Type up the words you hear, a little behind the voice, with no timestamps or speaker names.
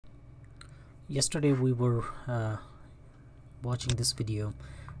yesterday we were watching this video,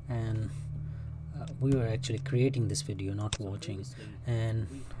 and we were actually creating this video, not watching. And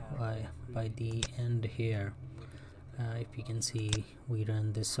by the end here, if you can see, we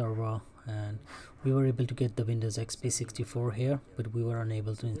ran this server and we were able to get the Windows XP 64 here, but we were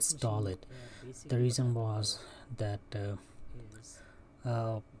unable to install it. The reason was that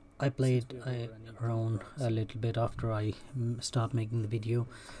I played around a little bit after I stopped making the video.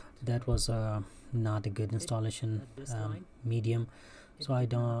 That was not a good installation medium, so I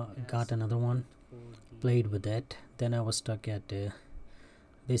got another one, played with it. Then I was stuck at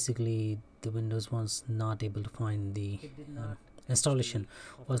basically the Windows was not able to find the installation,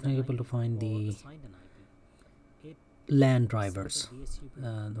 was not able to find the LAN drivers,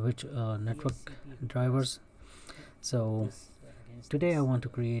 which network drivers. So today I want to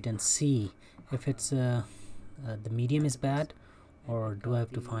create and see if it's the medium is bad, or do I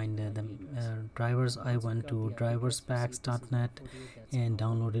have to find the drivers. I went to driverspacks.net and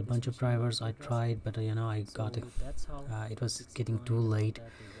downloaded a bunch of drivers. I tried, but I got it. It was getting too late.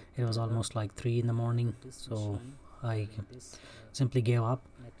 It was almost like 3 in the morning, so I simply gave up.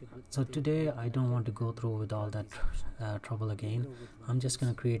 So today I don't want to go through with all that trouble again. I'm just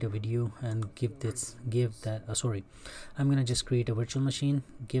gonna create a video and I'm gonna just create a virtual machine,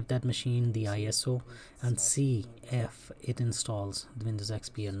 give that machine the ISO, and see if it installs the Windows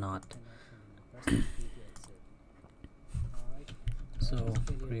XP or not. So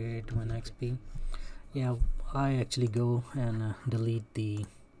create WinXP. Yeah, I actually go and delete the.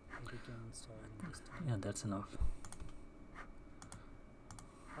 Yeah, that's enough.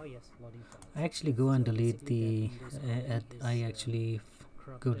 I actually go and delete the I actually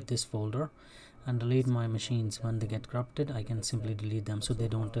go to this folder and delete my machines. When they get corrupted, I can simply delete them so they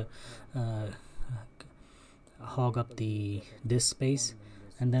don't hog up the disk space,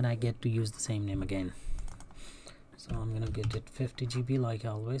 and then I get to use the same name again. So I'm gonna get it 50 GB like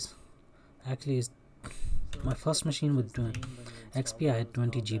always. Actually, it's my first machine with XP. I had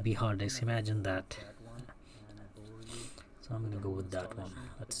 20 GB hard disk. Imagine that. So I'm gonna go with that one.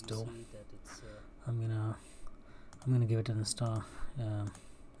 Let's do. I'm gonna give it an install.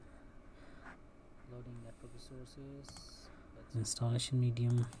 Installation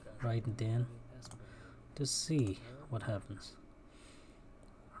medium right then to see what happens.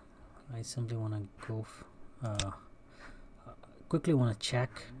 I simply want to go quickly want to check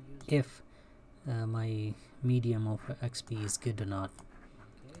if my medium of XP is good or not.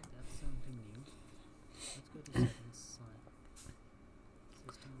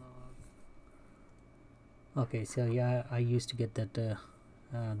 Okay, so yeah, I used to get that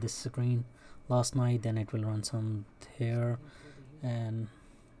this screen last night. Then it will run some here, and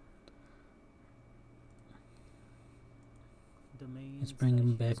it's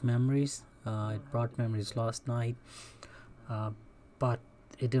bringing back memories. It brought memories last night, but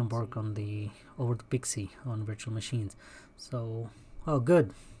it didn't work on over the Pixie on virtual machines. So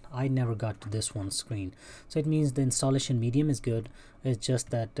good, I never got to this one screen. So it means the installation medium is good. It's just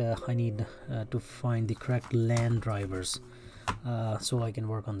that I need to find the correct LAN drivers so I can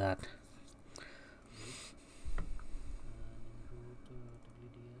work on that.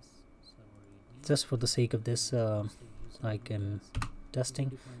 Just for the sake of this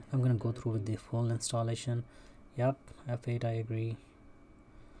testing, I'm gonna go through with the full installation. Yep, F8, I agree.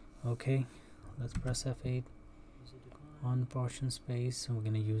 Okay, let's press F8 on portion space, so we're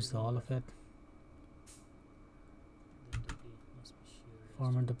gonna use all of it.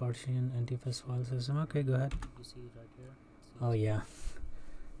 Format the partition, NTFS file system. Okay, go ahead. Oh yeah,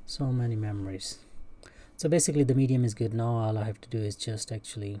 so many memories. So basically the medium is good. Now all I have to do is just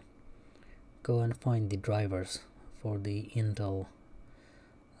actually go and find the drivers for the Intel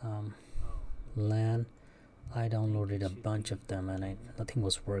LAN. I downloaded a bunch of them and nothing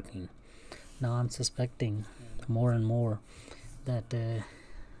was working. Now I'm suspecting more and more that the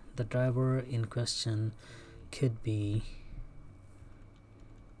driver in question could be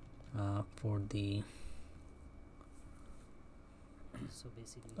for the.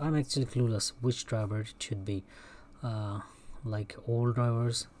 I'm actually clueless which driver it should be, like old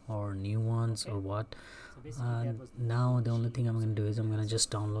drivers or new ones or what. Now the only thing I'm going to do is I'm going to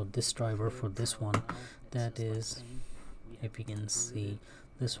just download this driver for this one. That is, if you can see,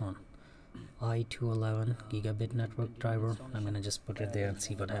 this one, i211 gigabit network driver. I'm going to just put it there and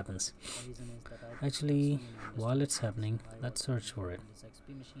see what happens. Actually, while it's happening, let's search for it.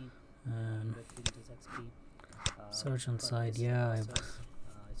 Search on site. Yeah,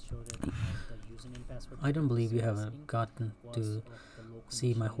 I don't believe you have gotten to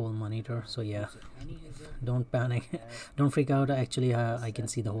see my whole monitor, so yeah, don't panic. Don't freak out. Actually, I can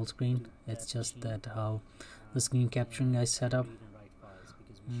see the whole screen. It's just that how the screen capturing I set up.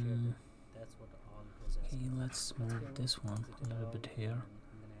 Okay, let's move this one a little bit here.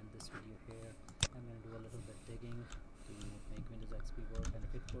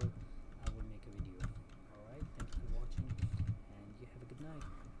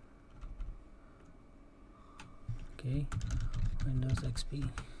 Okay, Windows XP.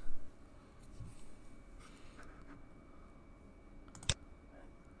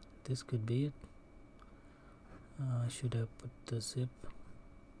 This could be it. I should have put the zip.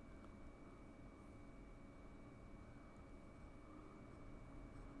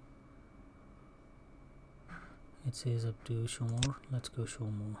 It says up to show more. Let's go show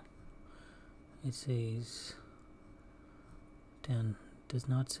more. It says 10. Does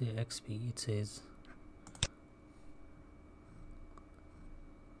not say XP. It says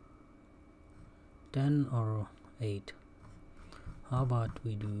 10 or 8. How about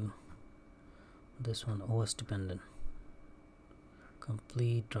we do this one, OS dependent,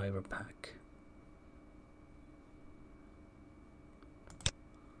 complete driver pack.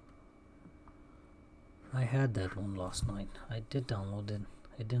 I had that one last night. I did download it.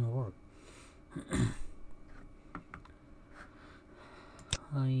 It didn't work.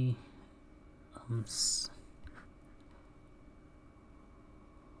 I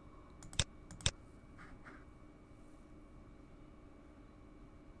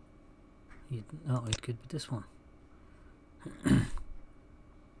no, it could be this one.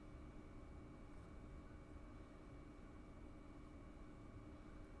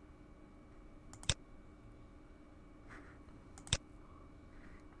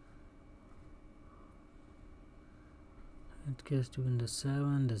 It goes to Windows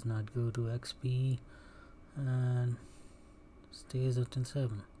 7, does not go to XP, and stays at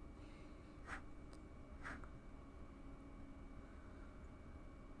 7.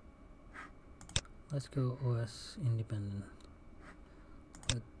 Let's go OS independent.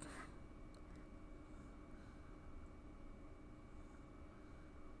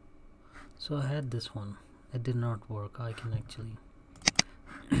 So I had this one. It did not work. I can actually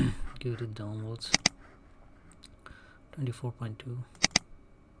go to downloads. 24.2,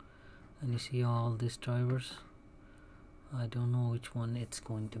 and you see all these drivers. I don't know which one it's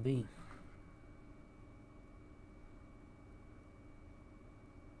going to be.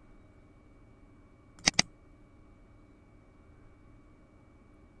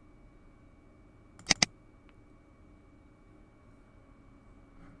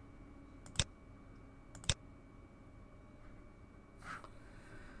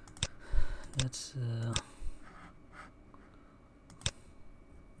 That's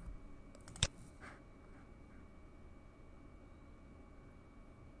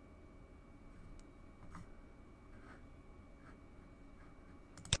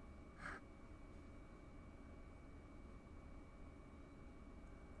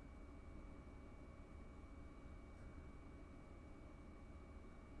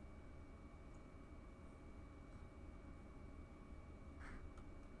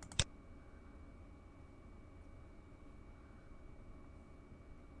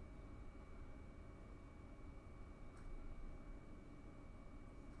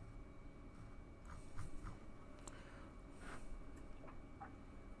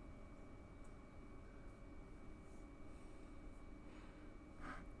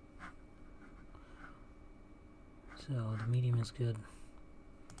so the medium is good.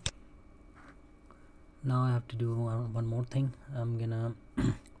 Now I have to do one more thing. I'm gonna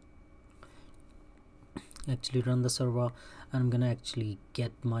actually run the server, and I'm gonna actually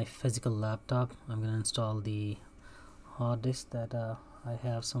get my physical laptop. I'm gonna install the hard disk that I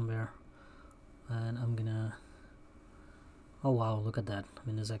have somewhere, and I'm gonna, oh wow, look at that,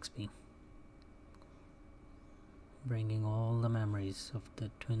 Windows XP, bringing all the memories of the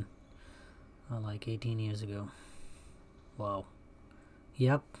twin, like 18 years ago. Wow.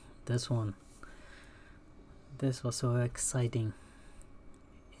 Yep, this one. This was so exciting.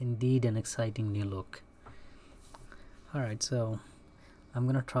 Indeed, an exciting new look. Alright, so I'm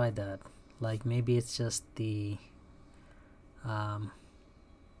gonna try that. Like, maybe it's just the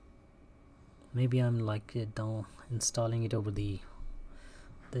maybe I'm like installing it over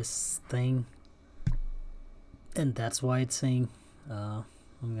this thing, and that's why it's saying I'm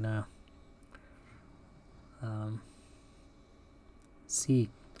gonna see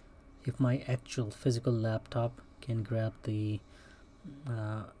if my actual physical laptop can grab the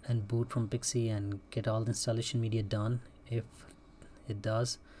and boot from Pixie and get all the installation media done. If it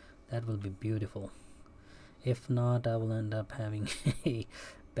does, That will be beautiful. If not, I will end up having a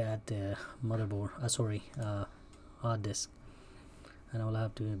bad motherboard, hard disk, and I will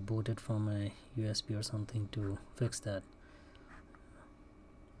have to boot it from a USB or something to fix that.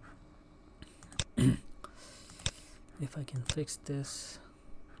 If I can fix this,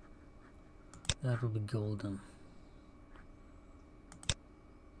 that will be golden.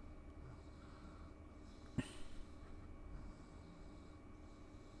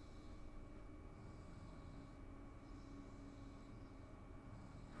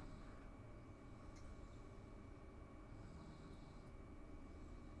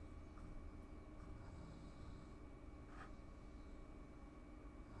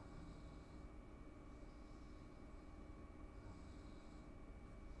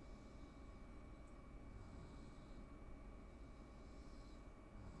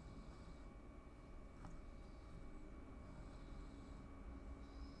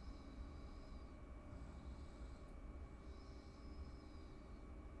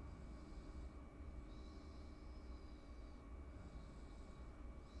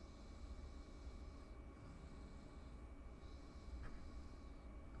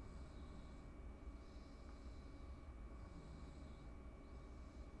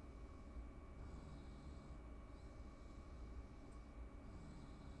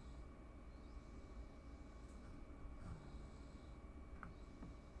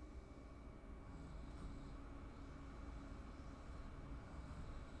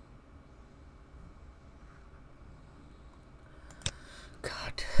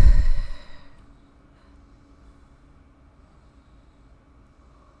 God.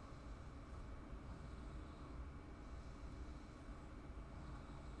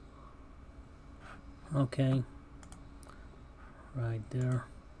 Okay, right there.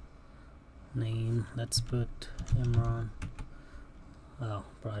 Name, let's put Imran. Oh,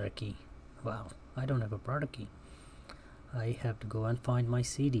 product key. Wow, I don't have a product key. I have to go and find my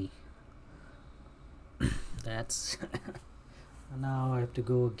CD. That's now I have to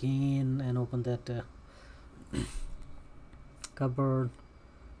go again and open that cupboard.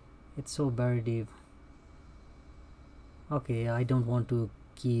 It's so buried deep. Okay, I don't want to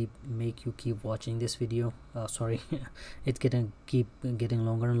make you keep watching this video. Sorry, it's keep getting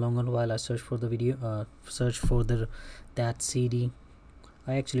longer and longer while I search for the video. Search for that CD.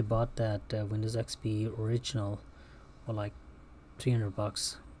 I actually bought that Windows XP original for like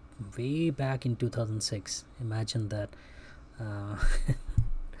 $300 way back in 2006. Imagine that.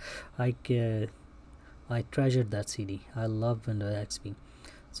 I treasured that CD. I love Windows XP.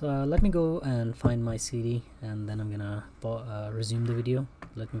 So let me go and find my CD, and then I'm gonna resume the video.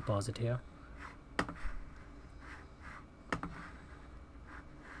 Let me pause it here.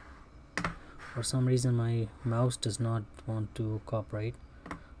 For some reason my mouse does not want to cooperate.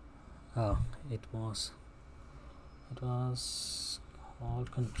 Oh, it was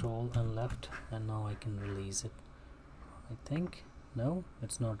Alt Control and left, and now I can release it. I think no,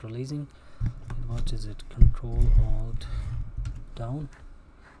 it's not releasing. What is it? Control Alt down.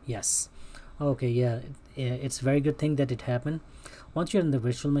 Yes. Okay, yeah, it's a very good thing that it happened. Once you're in the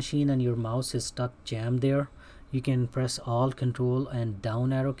virtual machine and your mouse is stuck jammed there, you can press Alt, Control and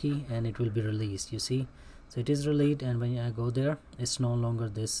down arrow key and it will be released. You see, so it is released, and when I go there, it's no longer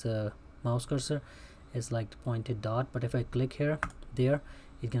this mouse cursor. It's like the pointed dot, but if I click here, there,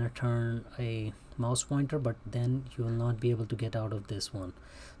 it's gonna turn a mouse pointer, but then you will not be able to get out of this one.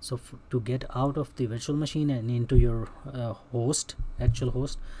 So to get out of the virtual machine and into your actual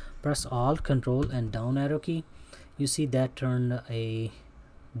host, press Alt, Control and down arrow key. You see that turned a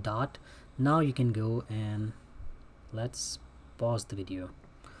dot. Now you can go and let's pause the video.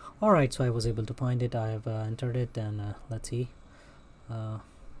 Alright, so I was able to find it. I have entered it, and let's see.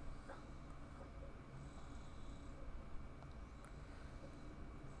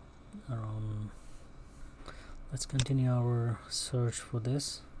 Let's continue our search for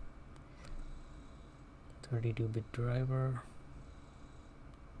this 32-bit driver.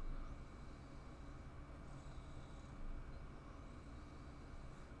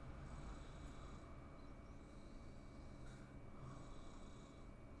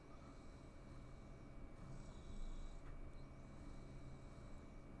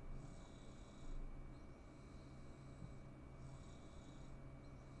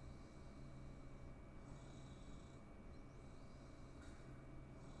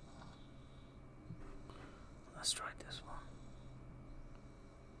 Let's try this one.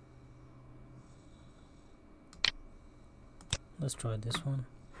 Let's try this one.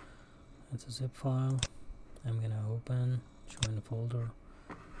 It's a zip file. I'm gonna open, show in the folder,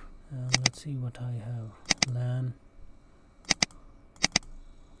 and let's see what I have. LAN.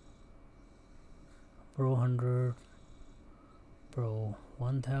 Pro 100, Pro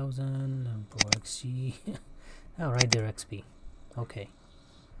 1000, and Pro XG. Oh, right there, XP. Okay,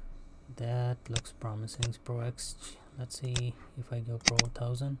 that looks promising. Pro XG. Let's see if I go Pro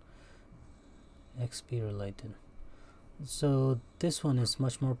 1000. XP related. So this one is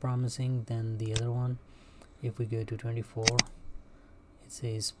much more promising than the other one. If we go to 24, it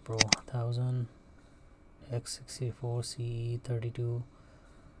says Pro 1000, x64, CE 32,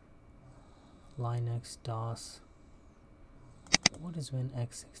 Linux, DOS. What is Win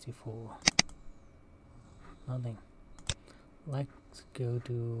x64? Nothing. Let's go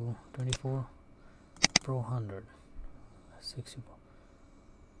to 24, Pro 100, 64,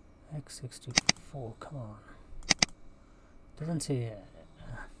 x64. Come on. Doesn't say.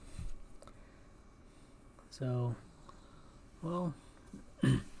 So, well,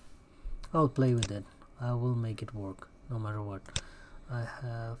 I'll play with it. I will make it work no matter what. I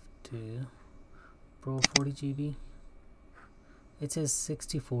have to Pro 40 GB. It says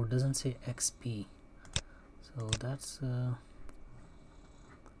 64, doesn't say XP. So that's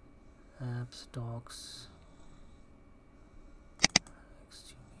apps, docs,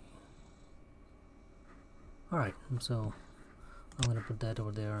 XGB. Alright, so I'm gonna put that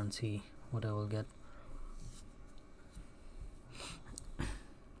over there and see what I will get.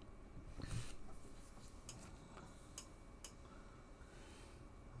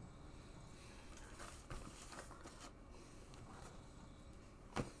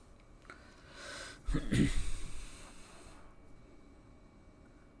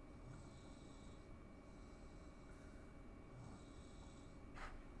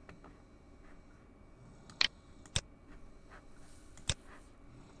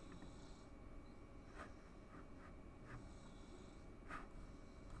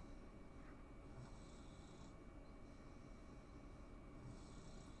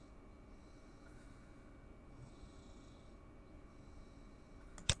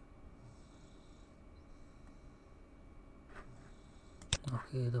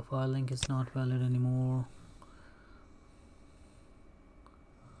 Okay, the file link is not valid anymore.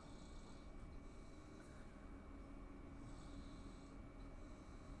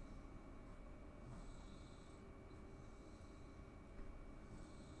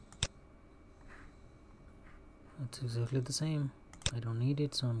 It's exactly the same. I don't need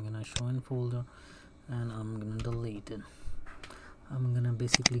it, so I'm gonna show in folder and I'm gonna delete it. I'm gonna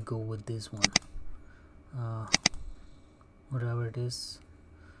basically go with this one, whatever it is.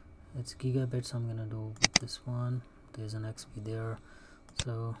 It's gigabits. I'm gonna do with this one. There's an XP there,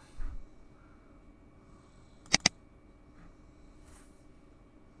 so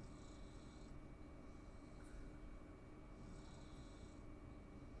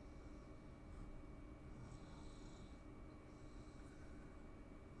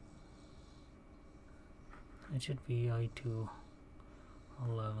it should be i2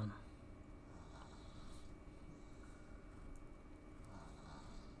 11.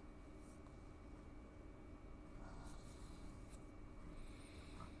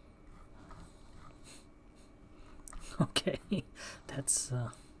 Okay, that's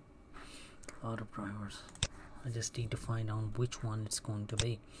a lot of drivers. I just need to find out which one it's going to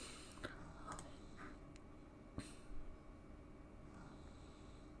be.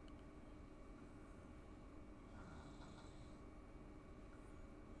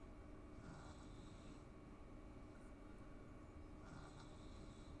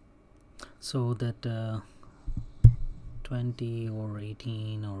 So that 20 or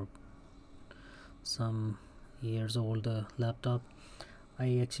 18 or some years old laptop,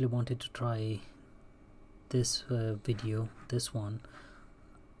 I actually wanted to try this video, this one,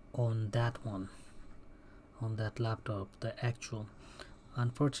 on that laptop, the actual.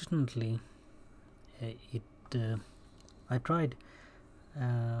 Unfortunately, I tried,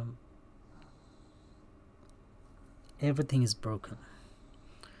 everything is broken.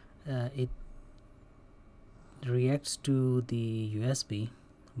 It reacts to the USB,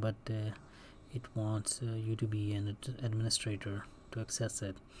 but it wants you to be an administrator to access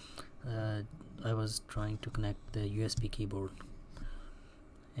it. I was trying to connect the USB keyboard,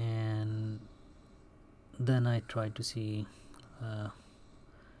 and then I tried to see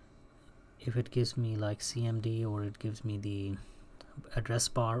if it gives me like CMD, or it gives me the address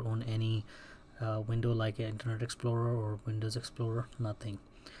bar on any window like Internet Explorer or Windows Explorer. Nothing.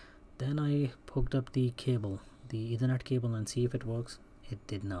 Then I hooked up the cable, the Ethernet cable, and see if it works. It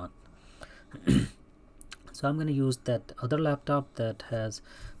did not. So I'm going to use that other laptop that's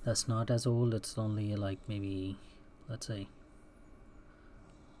not as old. It's only like maybe, let's say,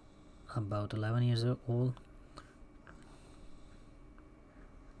 about 11 years old.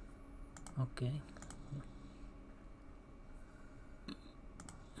 Okay,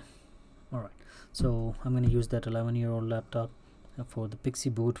 So I'm going to use that 11-year-old laptop for the Pixie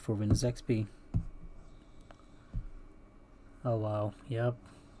boot for Windows XP. Oh wow, yep,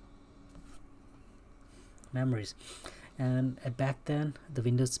 memories. And back then the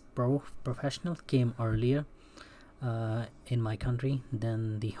Windows Pro Professional came earlier in my country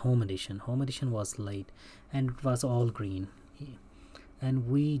than the Home Edition. Home Edition was late and it was all green, and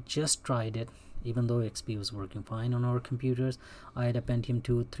we just tried it. Even though XP was working fine on our computers, I had a Pentium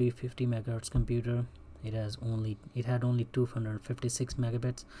 2 350 megahertz computer. It had only 256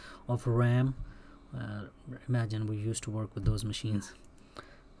 megabits of RAM. Imagine, we used to work with those machines.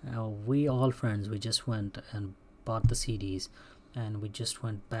 We all friends, we just went and bought the CDs, and we just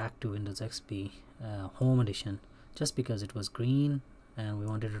went back to Windows XP Home Edition just because it was green and we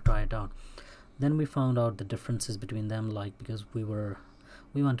wanted to try it out. Then we found out the differences between them, like because we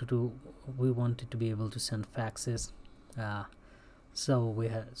wanted to be able to send faxes, so we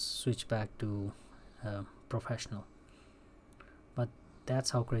had switched back to Professional. But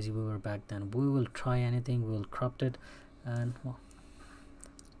that's how crazy we were back then. We will try anything, we will corrupt it. And well,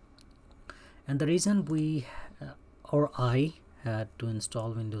 and the reason we or I had to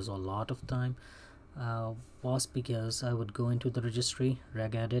install Windows a lot of time was because I would go into the registry,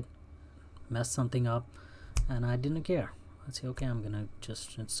 regedit, mess something up, and I didn't care. I'd say, okay, I'm gonna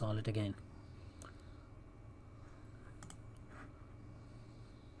just install it again.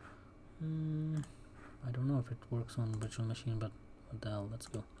 I don't know if it works on virtual machine, but what the hell, let's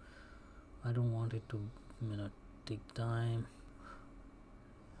go. I don't want it to take time.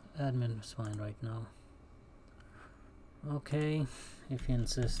 Admin is fine right now. Okay, if you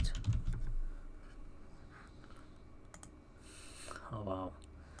insist. Oh wow.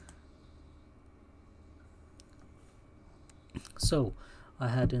 So I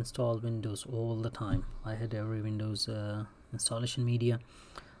had installed Windows all the time. I had every Windows installation media,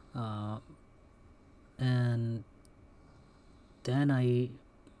 and then I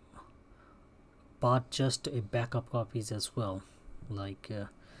bought just a backup copies as well. Like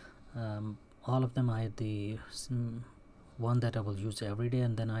all of them, I had the one that I will use every day,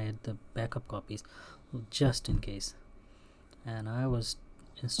 and then I had the backup copies just in case. And I was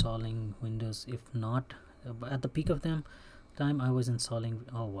installing Windows, if not at the peak of them time, I was installing.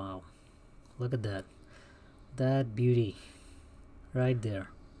 Oh wow, look at that beauty right there.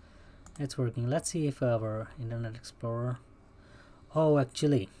 It's working. Let's see if our Internet Explorer. Oh,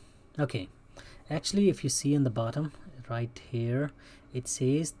 actually, okay, actually, if you see in the bottom right here, it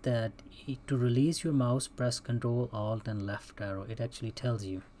says that to release your mouse, press Control Alt and left arrow. It actually tells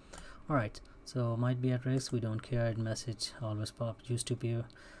you. All right, so might be at risk, we don't care. Message always used to be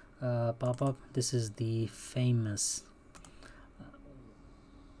pop up. This is the famous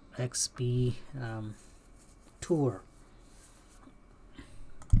XP tour,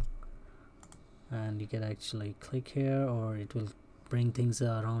 and you can actually click here, or it will bring things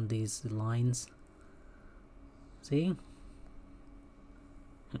around these lines. See?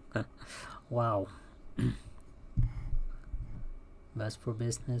 Wow. Best for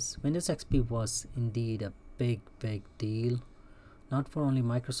business. Windows XP was indeed a big deal, not for only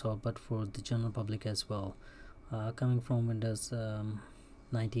Microsoft but for the general public as well. Coming from Windows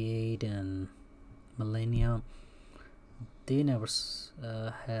 98 and Millennium, they never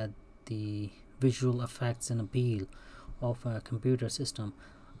had the visual effects and appeal of a computer system.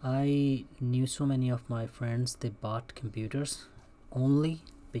 I knew so many of my friends, they bought computers only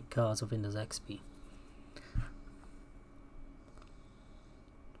because of Windows XP.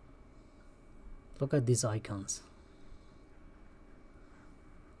 Look at these icons.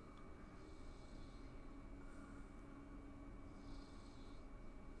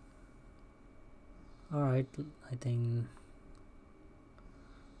 Alright, I think.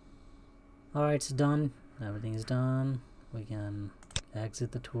 Alright, it's done. Everything is done. We can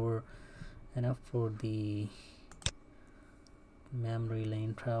exit the tour. Enough for the memory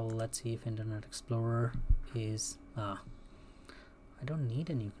lane travel. Let's see if Internet Explorer is. I don't need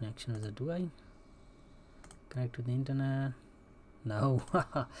a new connection, is it? Do I? Connect to the internet? No.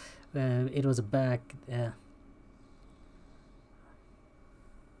 It was a back.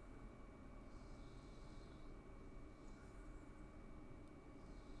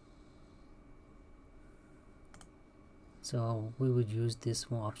 So we would use this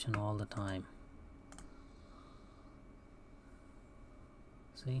option all the time.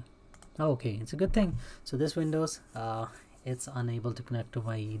 See? Oh, okay, it's a good thing. So this Windows, it's unable to connect to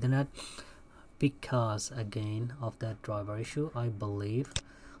my Ethernet because again of that driver issue, I believe.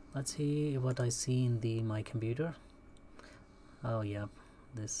 Let's see what I see in my computer. Oh yeah,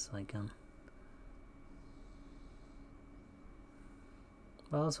 this icon.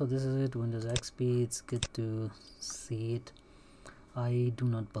 Well, so this is it, Windows XP. It's good to see it. I do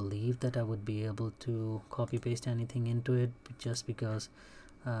not believe that I would be able to copy paste anything into it, just because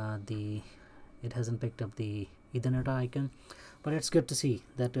it hasn't picked up the Ethernet icon. But it's good to see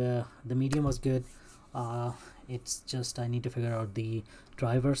that the medium was good. It's just I need to figure out the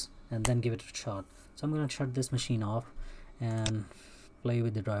drivers and then give it a shot. So I'm gonna shut this machine off and play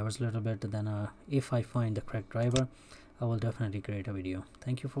with the drivers a little bit. Then if I find the correct driver, I will definitely create a video.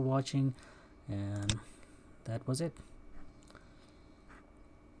 Thank you for watching, and that was it.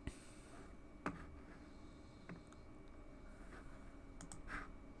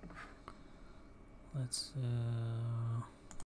 Let's